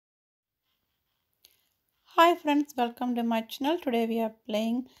Hi friends, welcome to my channel. Today we are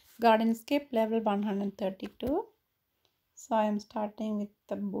playing Gardenscape level 132. So I am starting with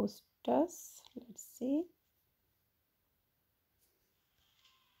the boosters. Let's see.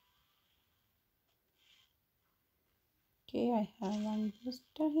 Okay, I have one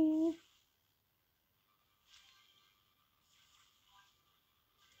booster here.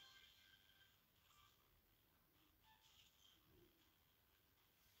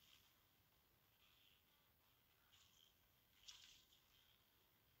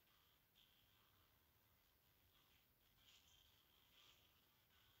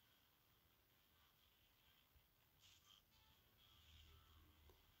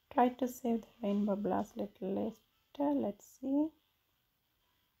 Try to save the rainbow blast little later. Let's see.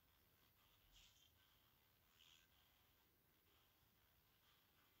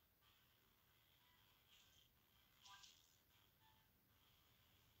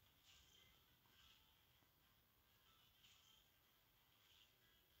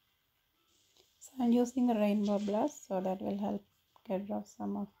 So I'm using the rainbow blast so that will help get rid of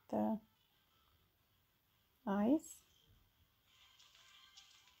some of the ice.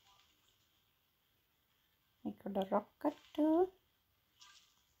 I got a rocket too.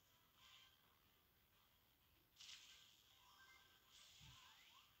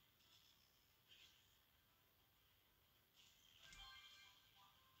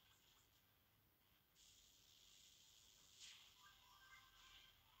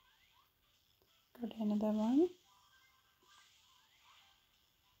 Got another one.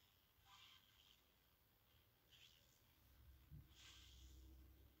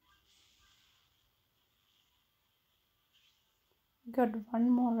 Got one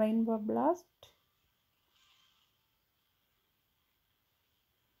more rainbow blast.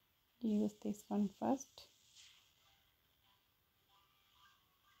 Use this one first.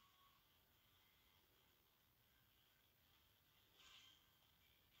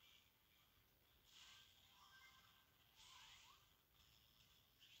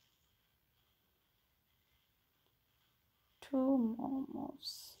 Two more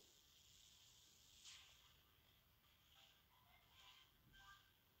moves.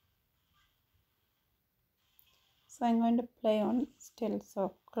 So I'm going to play on still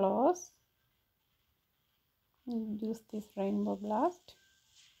so close. Use this rainbow blast.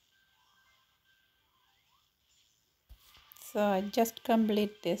 So I just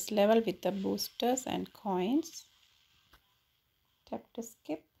complete this level with the boosters and coins. Tap to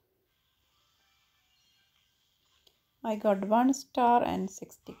skip. I got 1 star and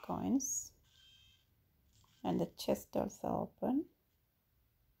 60 coins. And the chest also open.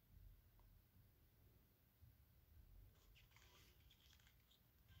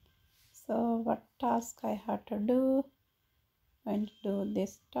 So what task I have to do? I'm going to do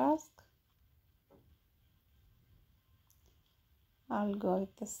this task. I'll go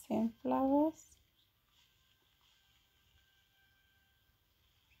with the same flowers.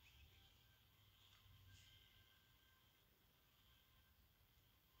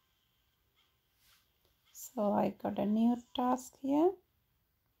 So I got a new task here.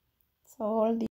 So all the